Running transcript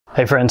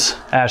Hey friends,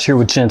 Ash here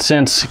with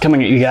Gents,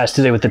 coming at you guys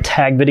today with the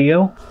tag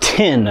video,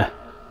 10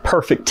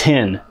 perfect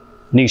 10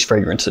 niche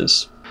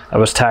fragrances. I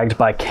was tagged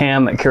by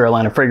Cam at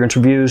Carolina Fragrance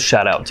Reviews.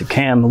 Shout out to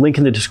Cam. Link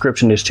in the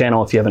description to his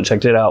channel. If you haven't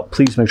checked it out,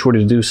 please make sure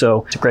to do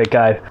so. He's a great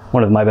guy,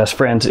 one of my best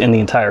friends in the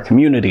entire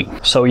community.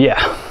 So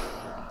yeah,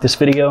 this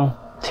video,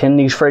 10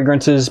 niche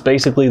fragrances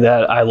basically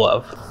that I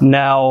love.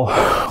 Now,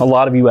 a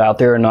lot of you out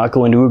there are not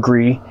going to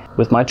agree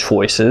with my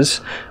choices,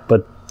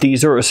 but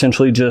these are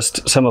essentially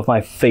just some of my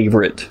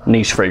favorite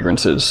niche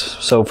fragrances.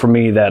 So for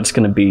me, that's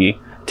going to be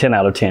 10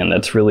 out of 10.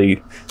 That's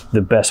really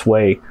the best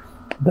way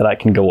that I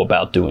can go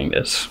about doing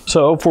this.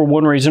 So for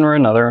one reason or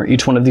another,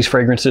 each one of these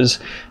fragrances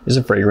is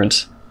a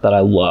fragrance that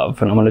I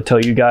love. And I'm going to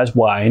tell you guys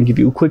why and give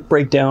you a quick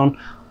breakdown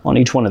on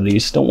each one of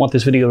these. Don't want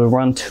this video to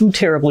run too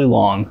terribly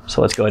long.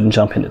 So let's go ahead and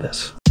jump into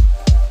this.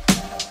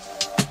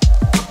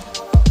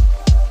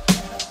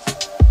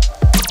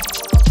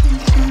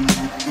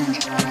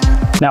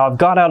 Now, I've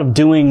got out of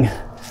doing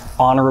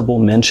honorable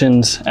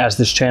mentions as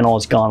this channel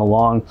has gone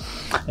along.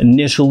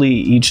 Initially,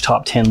 each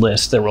top 10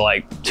 list, there were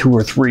like 2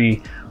 or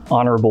 3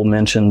 honorable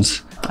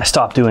mentions. I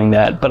stopped doing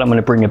that, but I'm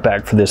gonna bring it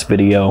back for this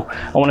video.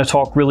 I wanna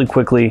talk really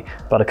quickly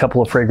about a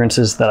couple of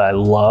fragrances that I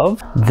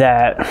love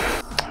that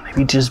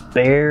maybe just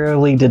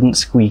barely didn't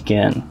squeak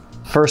in.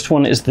 First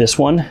one is this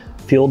one,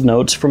 Field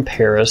Notes from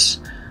Paris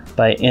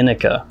by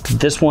Inika.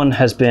 This one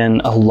has been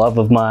a love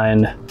of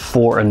mine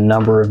for a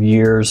number of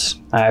years.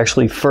 I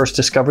actually first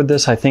discovered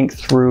this, I think,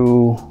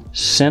 through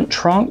Scent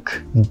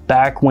Trunk,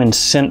 back when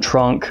Scent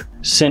Trunk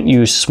sent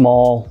you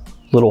small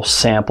little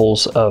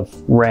samples of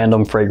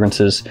random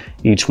fragrances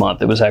each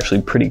month. It was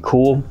actually pretty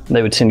cool.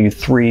 They would send you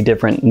 3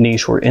 different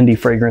niche or indie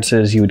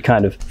fragrances. You would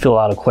kind of fill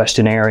out a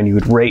questionnaire and you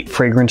would rate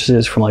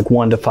fragrances from like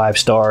 1 to 5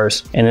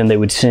 stars. And then they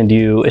would send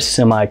you a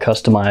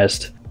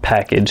semi-customized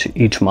package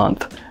each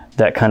month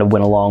that kind of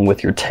went along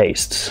with your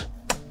tastes,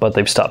 but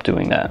they've stopped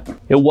doing that.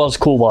 It was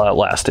cool while it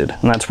lasted,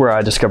 and that's where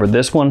I discovered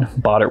this one,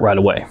 bought it right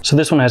away. So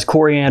this one has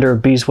coriander,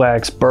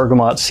 beeswax,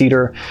 bergamot,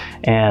 cedar,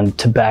 and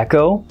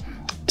tobacco.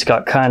 It's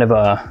got kind of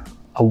a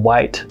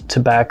white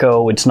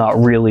tobacco. It's not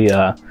really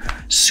a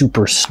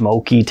super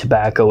smoky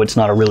tobacco. It's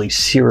not a really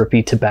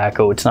syrupy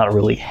tobacco. It's not a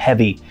really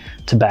heavy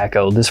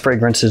tobacco. This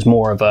fragrance is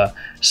more of a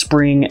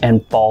spring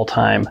and fall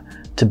time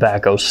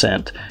tobacco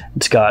scent.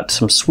 It's got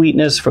some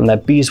sweetness from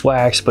that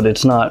beeswax, but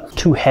it's not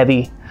too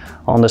heavy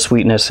on the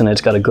sweetness, and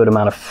it's got a good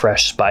amount of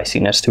fresh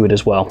spiciness to it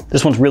as well.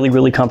 This one's really,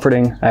 really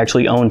comforting. I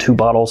actually own 2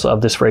 bottles of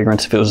this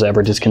fragrance. If it was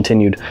ever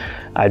discontinued,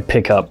 I'd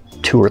pick up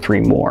 2 or 3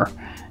 more,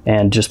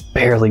 and just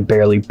barely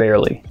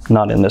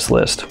not in this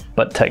list,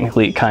 but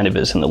technically it kind of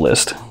is in the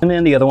list. And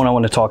then the other one I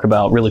want to talk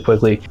about really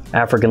quickly,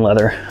 African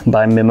Leather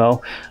by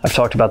Mimo. I've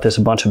talked about this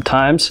a bunch of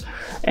times,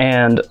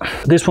 and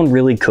this one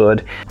really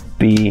could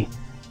be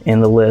in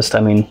the list.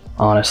 I mean,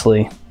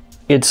 honestly,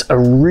 it's a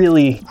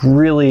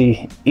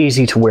really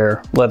easy to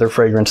wear leather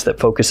fragrance that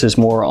focuses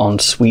more on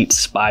sweet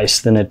spice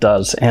than it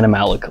does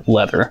animalic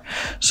leather.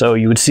 So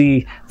you would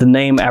see the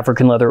name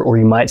African Leather, or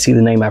you might see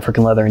the name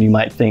African Leather and you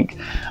might think,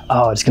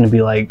 oh, it's gonna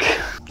be like,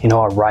 you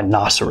know, a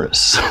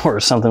rhinoceros or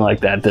something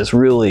like that. This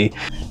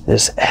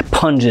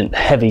pungent,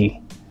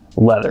 heavy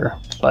leather,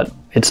 but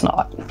it's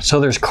not. So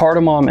there's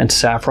cardamom and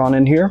saffron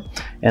in here,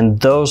 and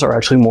those are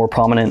actually more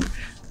prominent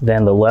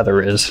than the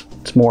leather is.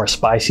 It's more a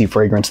spicy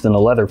fragrance than a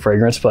leather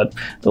fragrance, but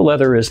the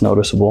leather is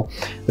noticeable.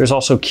 There's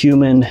also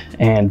cumin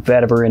and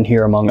vetiver in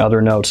here, among other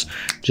notes.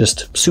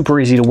 Just super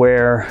easy to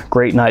wear,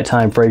 great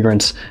nighttime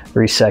fragrance,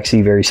 very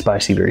sexy, very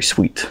spicy, very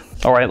sweet.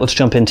 All right, let's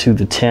jump into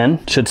the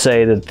 10. Should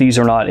say that these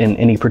are not in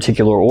any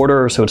particular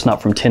order, so it's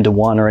not from 10 to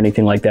 1 or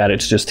anything like that.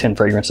 It's just 10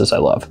 fragrances I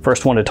love.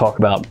 First one to talk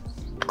about,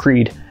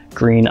 Creed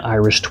Green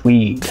Irish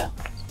Tweed.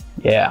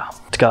 Yeah,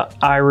 it's got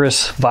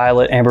iris,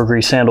 violet,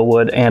 ambergris,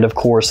 sandalwood, and of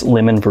course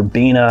lemon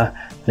verbena,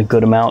 a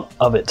good amount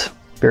of it.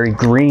 Very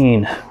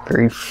green,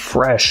 very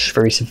fresh,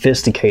 very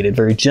sophisticated,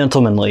 very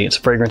gentlemanly. It's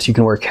a fragrance you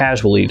can wear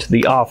casually to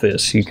the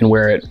office. You can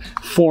wear it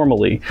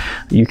formally.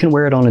 You can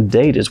wear it on a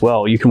date as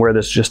well. You can wear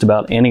this just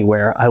about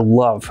anywhere. I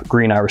love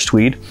Green Irish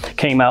Tweed.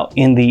 Came out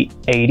in the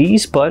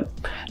 80s, but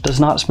does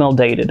not smell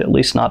dated, at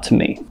least not to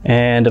me.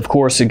 And of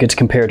course, it gets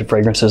compared to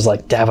fragrances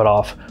like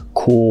Davidoff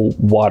Cool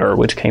Water,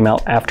 which came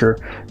out after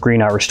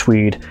Green Irish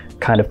Tweed,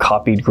 kind of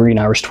copied Green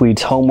Irish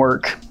Tweed's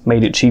homework,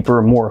 made it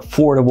cheaper, more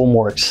affordable,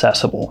 more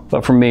accessible.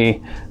 But for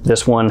me,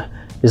 this one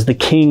is the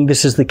king.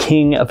 This is the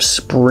king of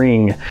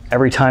spring.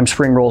 Every time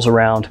spring rolls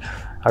around,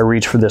 I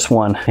reach for this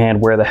one and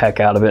wear the heck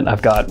out of it.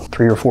 I've got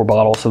 3 or 4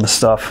 bottles of the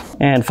stuff.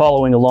 And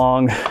following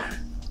along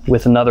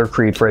with another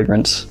Creed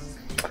fragrance,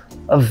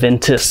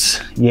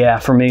 Aventus. Yeah,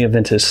 for me,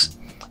 Aventus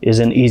is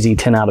an easy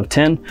 10 out of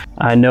 10.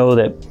 I know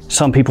that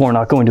some people are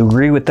not going to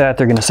agree with that.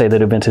 They're going to say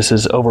that Aventus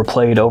is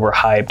overplayed,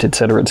 overhyped,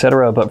 etc.,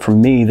 etc. But for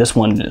me, this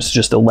one is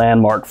just a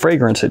landmark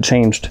fragrance. It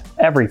changed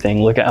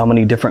everything. Look at how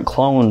many different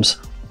clones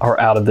are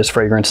out of this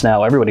fragrance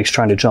now. Everybody's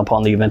trying to jump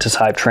on the Aventus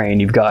hype train.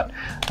 You've got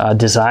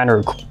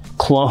designer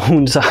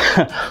clones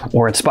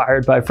or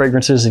inspired by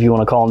fragrances, if you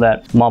want to call them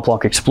that. Mont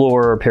Blanc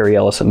Explorer, Perry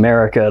Ellis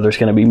America. There's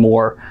going to be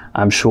more,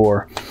 I'm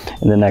sure,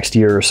 in the next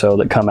year or so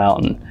that come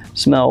out and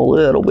smell a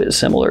little bit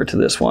similar to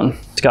this one.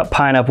 It's got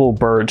pineapple,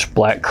 birch,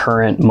 black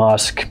currant,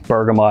 musk,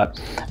 bergamot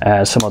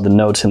as some of the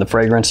notes in the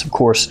fragrance. Of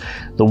course,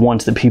 the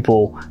ones that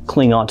people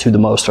cling onto the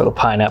most are the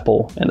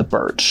pineapple and the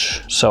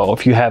birch. So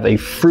if you have a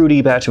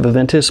fruity batch of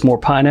Aventus, more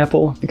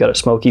pineapple. You got a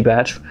smoky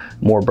batch,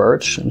 more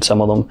birch, and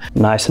some of them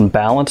nice and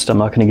balanced. I'm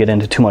not going to get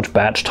into too much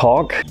batch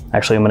talk.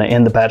 Actually, I'm going to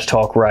end the batch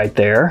talk right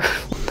there.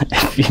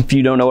 If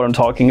you don't know what I'm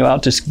talking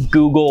about, just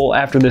Google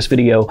after this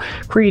video,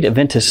 Creed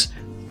Aventus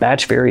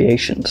batch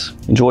variations.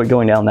 Enjoy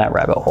going down that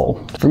rabbit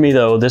hole. For me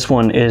though, this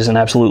one is an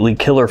absolutely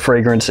killer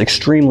fragrance,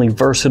 extremely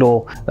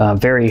versatile,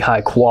 very high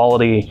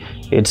quality.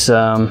 It's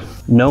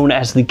known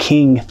as the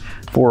king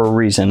for a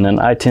reason, and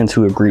I tend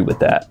to agree with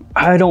that.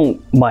 I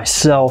don't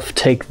myself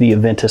take the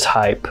Aventus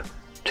hype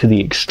to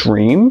the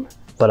extreme,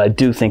 but I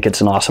do think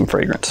it's an awesome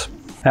fragrance.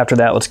 After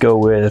that, let's go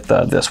with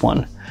this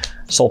one,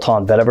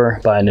 Sultan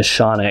Vetiver by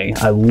Nishane.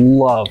 I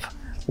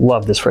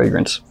love this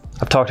fragrance.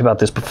 I've talked about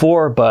this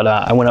before, but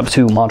I went up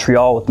to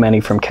Montreal with Manny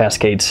from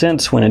Cascade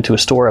Scents, went into a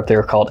store up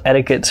there called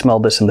Etiquette,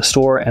 smelled this in the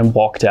store, and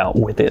walked out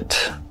with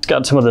it. It's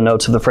got some of the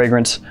notes of the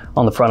fragrance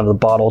on the front of the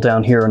bottle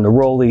down here in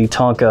neroli,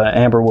 tonka,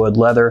 amberwood,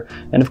 leather,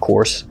 and of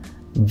course,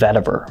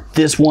 vetiver.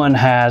 This one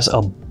has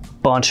a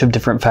bunch of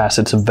different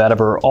facets of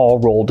vetiver all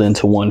rolled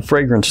into one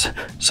fragrance.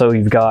 So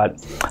you've got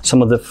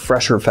some of the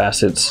fresher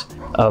facets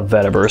of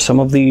vetiver, some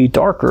of the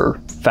darker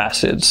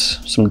facets,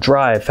 some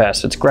dry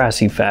facets,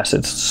 grassy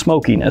facets,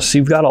 smokiness.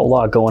 You've got a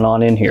lot going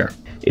on in here.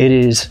 It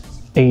is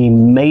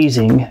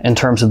amazing in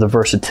terms of the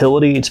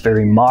versatility. It's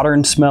very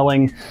modern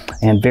smelling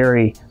and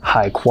very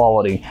high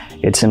quality.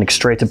 It's an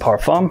extrait de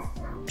parfum,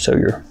 so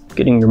you're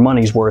getting your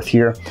money's worth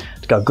here.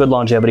 It's got good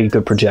longevity,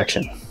 good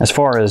projection. As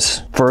far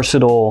as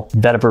versatile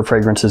vetiver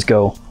fragrances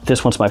go,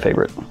 this one's my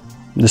favorite.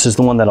 This is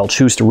the one that I'll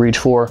choose to reach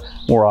for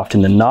more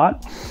often than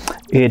not.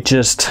 It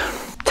just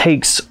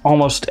takes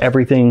almost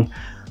everything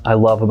I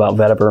love about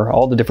vetiver,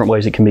 all the different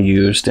ways it can be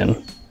used, and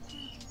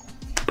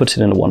puts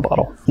it into one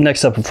bottle.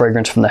 Next up, a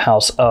fragrance from the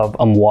house of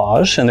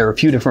Amouage, and there are a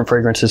few different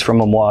fragrances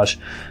from Amouage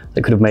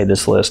that could have made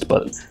this list,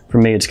 but for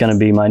me, it's gonna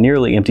be my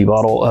nearly empty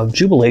bottle of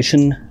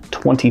Jubilation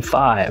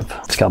 25.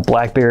 It's got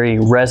blackberry,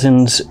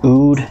 resins,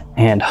 oud,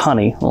 and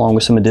honey, along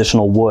with some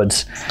additional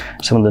woods.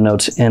 Some of the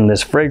notes in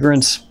this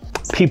fragrance.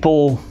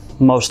 People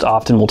most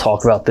often will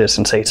talk about this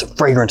and say it's a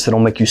fragrance that'll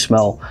make you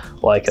smell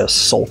like a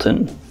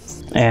sultan.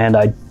 And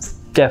I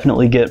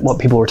definitely get what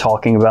people are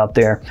talking about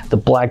there. The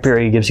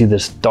blackberry gives you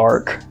this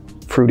dark,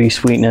 fruity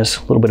sweetness,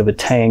 a little bit of a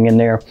tang in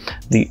there.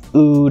 The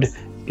oud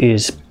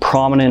is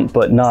prominent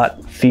but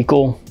not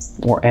fecal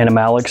or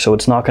animalic, so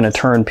it's not going to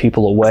turn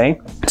people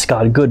away. It's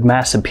got a good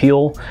mass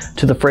appeal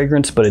to the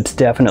fragrance, but it's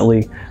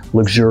definitely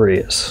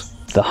luxurious.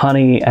 The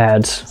honey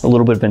adds a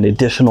little bit of an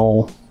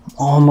additional,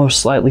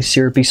 almost slightly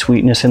syrupy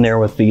sweetness in there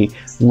with the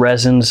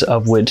resins,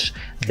 of which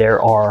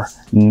there are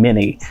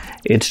many.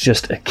 It's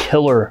just a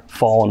killer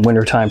fall and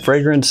wintertime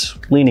fragrance,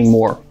 leaning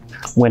more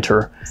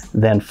winter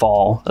than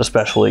fall,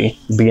 especially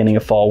beginning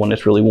of fall when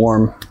it's really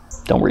warm.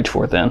 Don't reach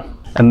for it then.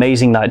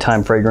 Amazing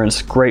nighttime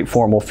fragrance, great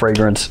formal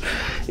fragrance.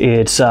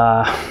 It's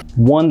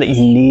one that you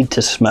need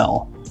to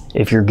smell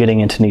if you're getting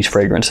into niche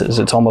fragrances.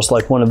 It's almost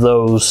like one of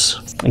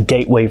those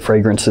gateway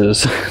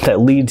fragrances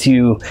that leads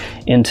you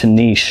into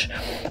niche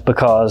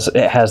because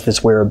it has this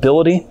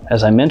wearability,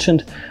 as I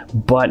mentioned,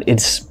 but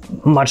it's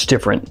much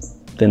different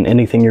than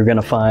anything you're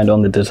gonna find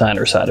on the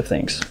designer side of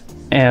things.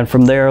 And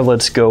from there,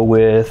 let's go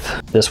with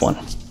this one,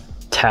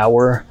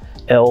 Tower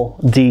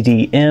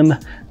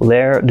LDDM,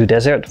 L'air du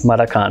Désert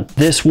Maracan.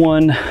 This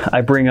one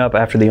I bring up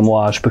after the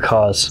Amouage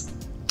because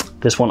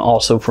this one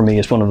also for me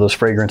is one of those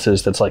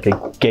fragrances that's like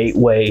a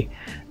gateway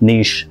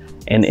niche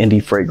and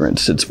indie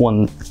fragrance. It's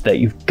one that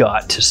you've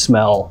got to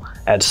smell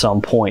at some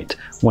point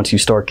once you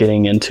start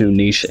getting into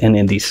niche and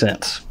indie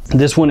scents.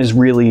 This one is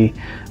really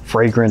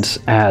fragrance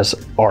as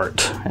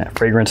art,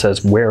 fragrance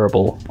as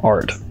wearable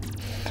art.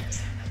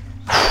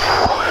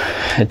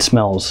 It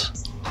smells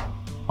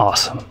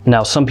awesome.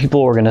 Now, some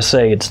people are gonna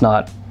say it's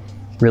not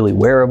really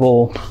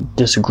wearable.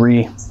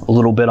 Disagree a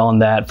little bit on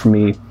that. For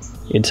me,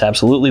 it's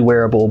absolutely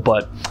wearable,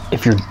 but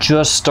if you're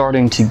just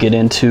starting to get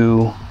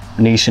into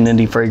niche and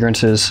indie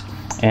fragrances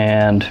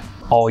and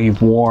all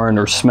you've worn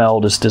or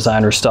smelled is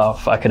designer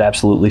stuff, I could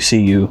absolutely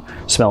see you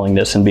smelling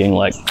this and being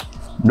like,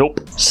 nope.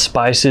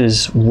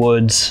 Spices,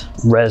 woods,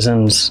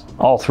 resins,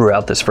 all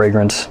throughout this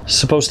fragrance. It's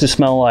supposed to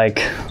smell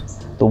like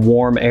the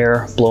warm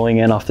air blowing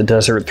in off the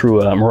desert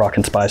through a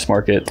Moroccan spice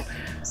market.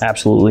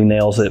 Absolutely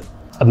nails it.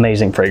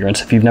 Amazing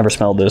fragrance. If you've never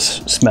smelled this,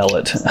 smell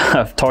it.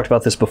 I've talked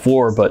about this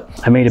before, but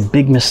I made a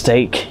big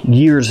mistake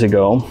years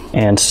ago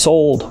and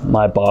sold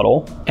my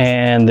bottle,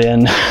 and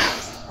then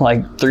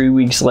like 3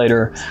 weeks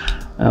later,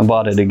 I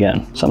bought it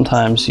again.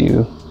 Sometimes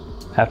you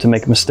have to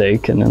make a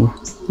mistake and then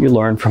you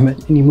learn from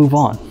it and you move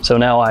on. So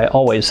now I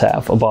always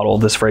have a bottle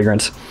of this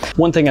fragrance.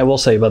 One thing I will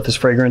say about this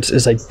fragrance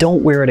is I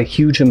don't wear it a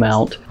huge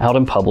amount out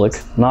in public,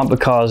 not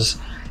because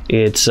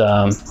it's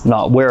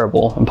not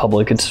wearable in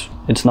public.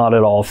 It's not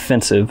at all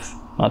offensive,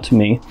 not to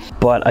me,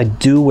 but I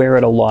do wear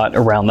it a lot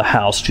around the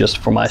house just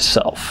for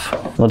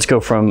myself. Let's go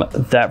from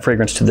that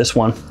fragrance to this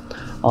one,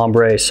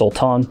 Ombre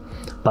Sultan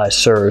by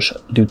Serge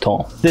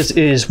Duton. This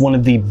is one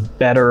of the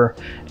better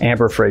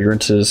amber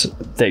fragrances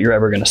that you're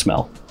ever gonna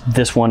smell.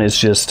 This one is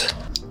just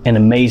an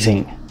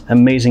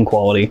amazing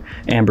quality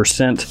amber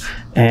scent,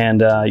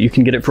 and you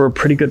can get it for a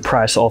pretty good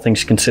price, all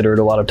things considered.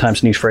 A lot of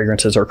times niche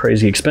fragrances are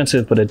crazy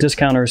expensive, but at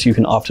discounters you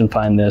can often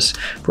find this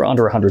for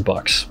under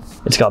 $100.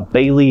 It's got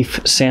bay leaf,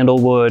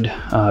 sandalwood,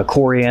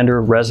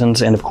 coriander,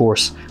 resins, and of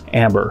course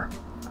amber.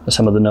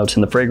 Some of the notes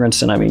in the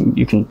fragrance, and I mean,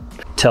 you can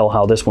tell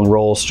how this one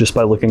rolls just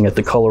by looking at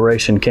the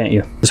coloration, can't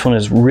you? This one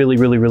is really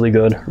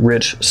good,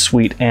 rich,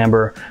 sweet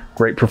amber.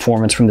 Great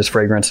performance from this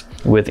fragrance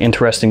with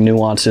interesting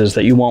nuances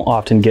that you won't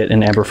often get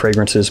in amber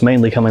fragrances,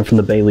 mainly coming from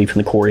the bay leaf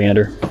and the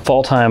coriander.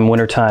 Fall time,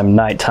 winter time,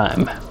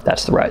 nighttime.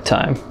 That's the right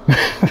time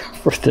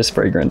for this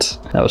fragrance.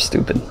 That was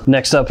stupid.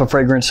 Next up, a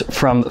fragrance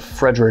from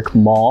Frederic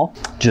Malle.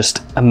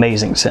 Just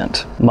amazing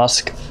scent.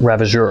 Musk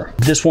Ravageur.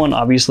 This one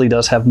obviously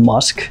does have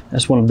musk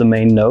as one of the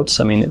main notes.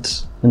 I mean,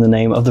 it's in the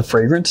name of the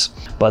fragrance,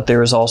 but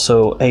there is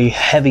also a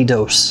heavy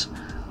dose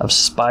of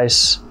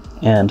spice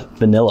and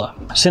vanilla.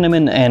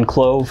 Cinnamon and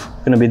clove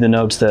gonna be the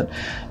notes that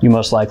you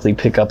most likely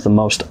pick up the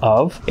most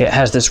of. It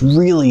has this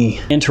really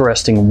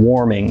interesting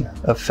warming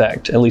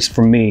effect, at least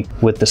for me,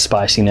 with the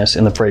spiciness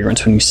in the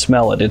fragrance. When you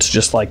smell it, it's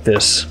just like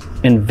this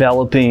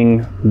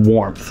enveloping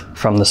warmth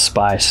from the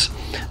spice.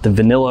 The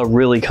vanilla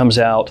really comes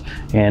out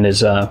and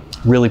is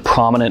really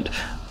prominent,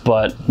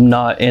 but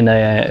not in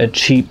a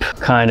cheap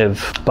kind of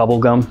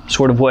bubblegum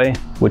sort of way,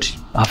 which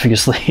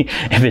obviously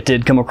if it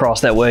did come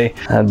across that way,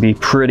 that'd be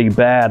pretty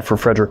bad for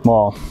Frederic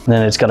Malle.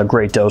 Then it's got a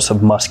great dose of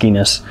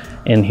muskiness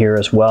in here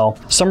as well.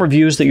 Some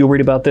reviews that you'll read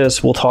about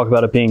this will talk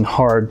about it being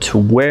hard to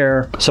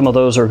wear. Some of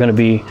those are going to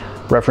be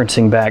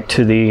referencing back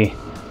to the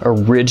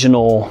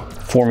original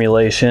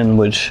formulation,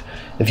 which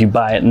if you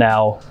buy it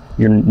now,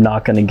 you're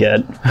not going to get.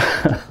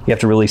 You have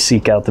to really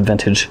seek out the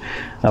vintage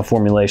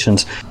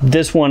formulations.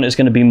 This one is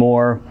going to be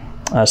more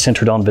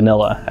centered on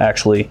vanilla,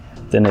 actually,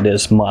 than it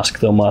is musk,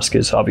 though musk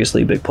is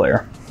obviously a big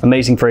player.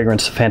 Amazing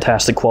fragrance,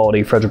 fantastic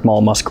quality, Frederic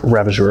Malle Musk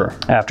Ravageur.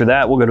 After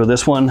that, we'll go to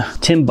this one,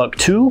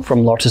 Timbuktu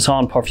from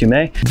L'Artisan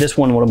Parfumé. This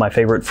one of my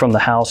favorite from the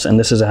house, and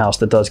this is a house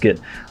that does get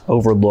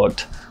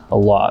overlooked a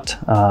lot.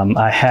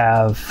 I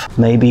have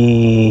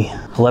maybe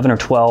 11 or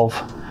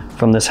 12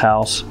 from this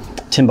house.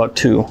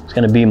 Timbuktu is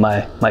going to be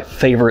my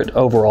favorite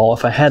overall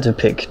if I had to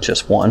pick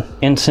just one.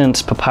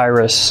 Incense,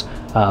 papyrus,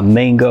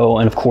 mango,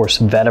 and of course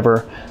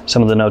vetiver.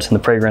 Some of the notes in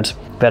the fragrance,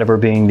 vetiver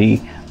being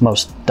the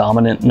most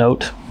dominant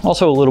note.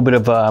 Also a little bit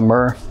of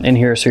myrrh in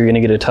here, so you're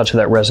going to get a touch of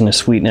that resinous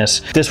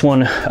sweetness. This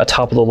one, a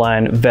top of the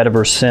line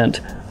vetiver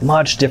scent,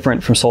 much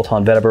different from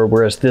Sultan vetiver,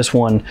 whereas this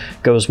one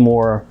goes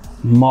more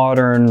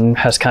modern,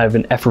 has kind of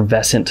an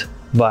effervescent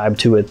vibe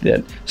to it,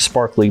 that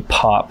sparkly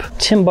pop.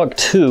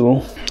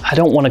 Timbuktu, I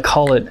don't want to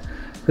call it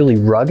really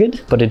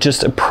rugged, but it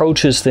just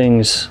approaches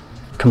things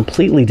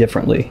completely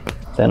differently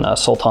than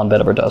Sultan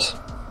vetiver does.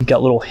 You've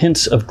got little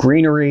hints of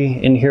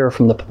greenery in here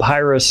from the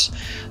papyrus,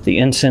 the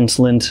incense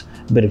lent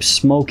a bit of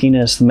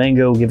smokiness, the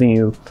mango giving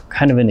you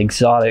kind of an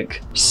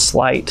exotic,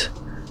 slight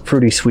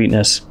fruity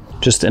sweetness.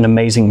 Just an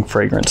amazing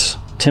fragrance.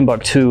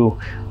 Timbuktu,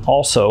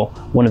 also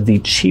one of the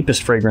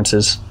cheapest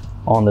fragrances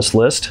on this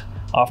list.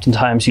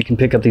 Oftentimes you can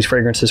pick up these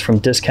fragrances from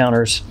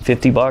discounters,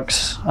 50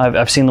 bucks.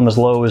 I've seen them as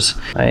low as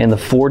in the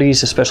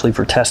 40s, especially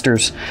for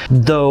testers,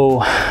 though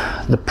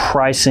the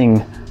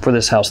pricing for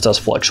this house does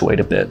fluctuate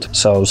a bit.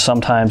 So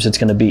sometimes it's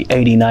gonna be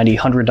 $80, $90,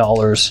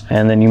 $100,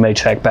 and then you may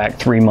check back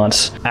 3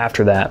 months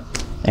after that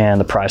and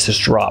the price has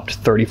dropped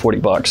 30, 40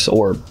 bucks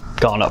or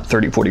gone up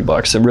 30, 40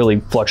 bucks. It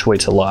really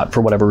fluctuates a lot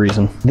for whatever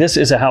reason. This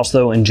is a house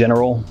though in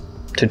general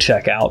to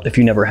check out if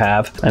you never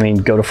have. I mean,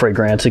 go to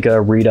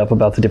Fragrantica, read up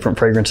about the different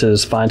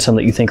fragrances, find some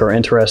that you think are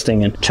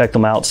interesting and check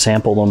them out,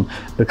 sample them,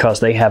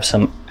 because they have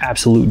some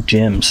absolute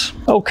gems.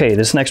 Okay,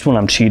 this next one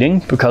I'm cheating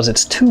because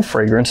it's 2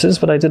 fragrances,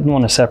 but I didn't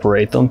want to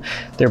separate them.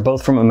 They're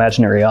both from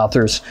imaginary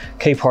authors.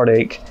 Cape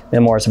Heartache,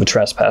 Memoirs of a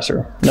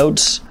Trespasser.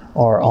 Notes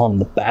are on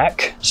the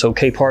back. So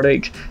Cape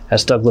Heartache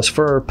has Douglas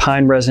fir,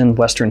 pine resin,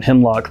 western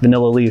hemlock,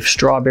 vanilla leaf,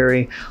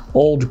 strawberry,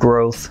 old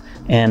growth,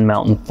 and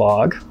mountain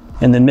fog.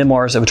 And then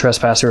Memoirs of a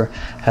Trespasser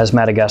has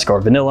Madagascar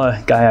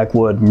vanilla, Gaiac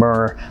wood,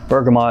 myrrh,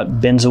 bergamot,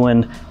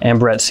 benzoin,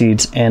 ambrette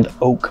seeds, and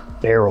oak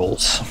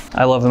barrels.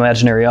 I love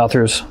imaginary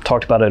authors,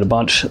 talked about it a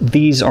bunch.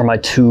 These are my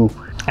 2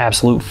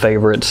 absolute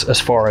favorites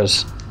as far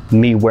as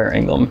me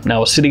wearing them.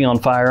 Now, City on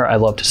Fire, I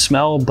love to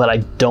smell, but I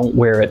don't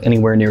wear it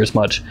anywhere near as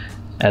much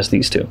as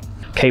these 2.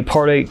 Cape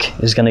Heartache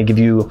is gonna give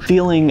you a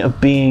feeling of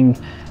being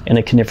in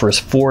a coniferous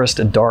forest,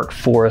 a dark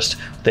forest,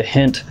 with a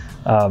hint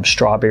of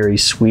strawberry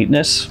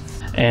sweetness.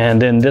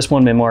 And then this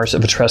one, Memoirs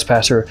of a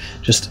Trespasser,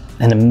 just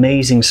an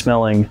amazing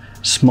smelling,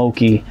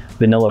 smoky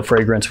vanilla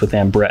fragrance with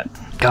ambrette.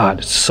 God,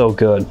 it's so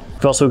good.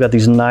 We've also got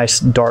these nice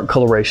dark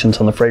colorations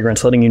on the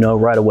fragrance, letting you know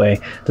right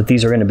away that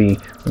these are going to be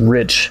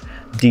rich,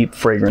 deep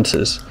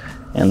fragrances,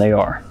 and they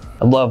are.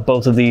 I love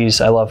both of these.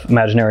 I love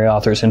imaginary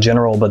authors in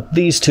general, but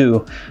these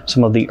 2,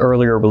 some of the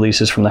earlier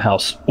releases from the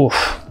house,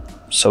 oof,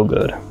 so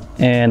good.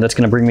 And that's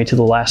going to bring me to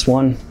the last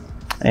one,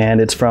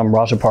 and it's from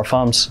Raja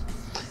Parfums.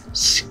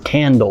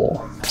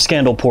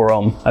 Scandal Pour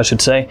Homme, I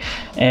should say.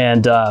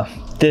 And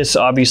this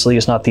obviously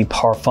is not the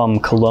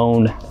Parfum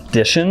Cologne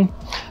edition.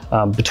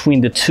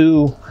 Between the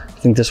two, I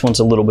think this one's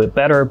a little bit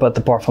better, but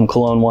the Parfum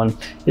Cologne one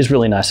is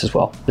really nice as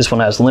well. This one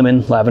has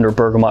lemon, lavender,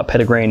 bergamot,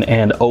 petitgrain,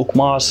 and oak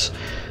moss.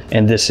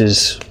 And this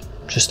is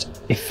just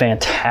a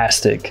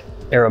fantastic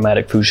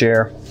aromatic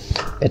fougere.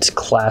 It's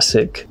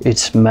classic,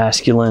 it's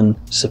masculine,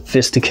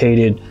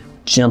 sophisticated,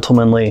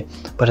 gentlemanly,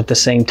 but at the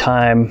same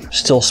time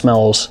still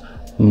smells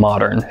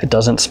modern. It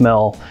doesn't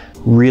smell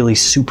really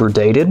super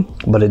dated,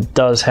 but it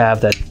does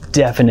have that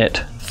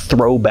definite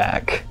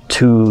throwback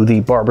to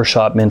the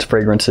barbershop men's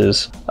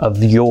fragrances of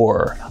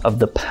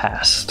the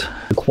past.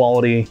 The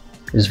quality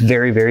is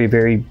very, very,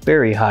 very,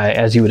 very high,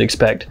 as you would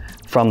expect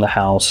from the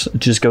house. It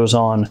just goes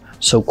on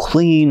so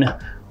clean,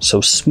 so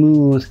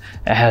smooth.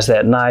 It has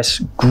that nice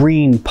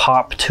green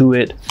pop to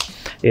it.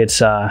 It's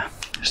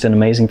just an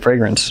amazing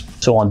fragrance.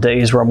 So on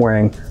days where I'm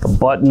wearing a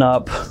button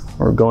up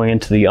or going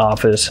into the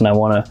office and I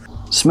want to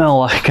smell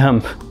like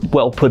I'm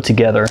well put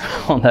together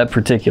on that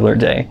particular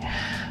day,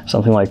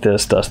 something like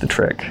this does the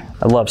trick.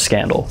 I love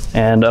Scandal.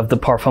 And of the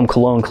Parfum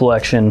Cologne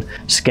collection,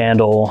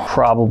 Scandal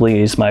probably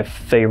is my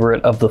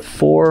favorite of the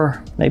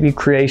four, maybe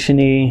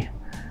Creation-y,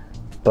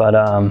 but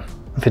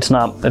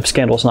if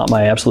Scandal's not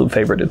my absolute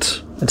favorite,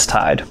 it's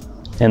tied.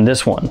 And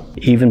this one,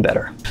 even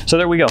better. So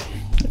there we go.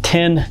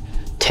 10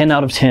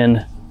 out of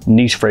 10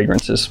 niche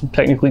fragrances.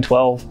 Technically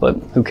 12, but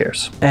who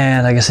cares?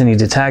 And I guess I need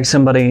to tag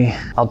somebody.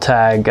 I'll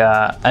tag,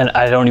 and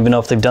I don't even know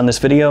if they've done this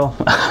video.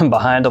 I'm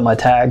behind on my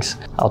tags.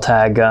 I'll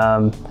tag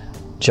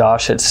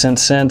Josh at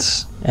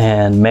Sense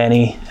and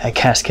Manny at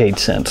Cascade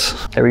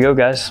Scents. There we go,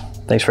 guys.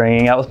 Thanks for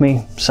hanging out with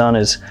me. Sun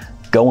is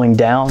going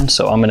down,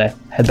 so I'm gonna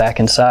head back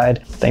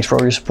inside. Thanks for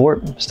all your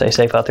support. Stay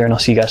safe out there, and I'll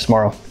see you guys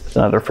tomorrow with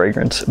another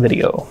fragrance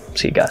video.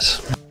 See you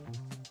guys.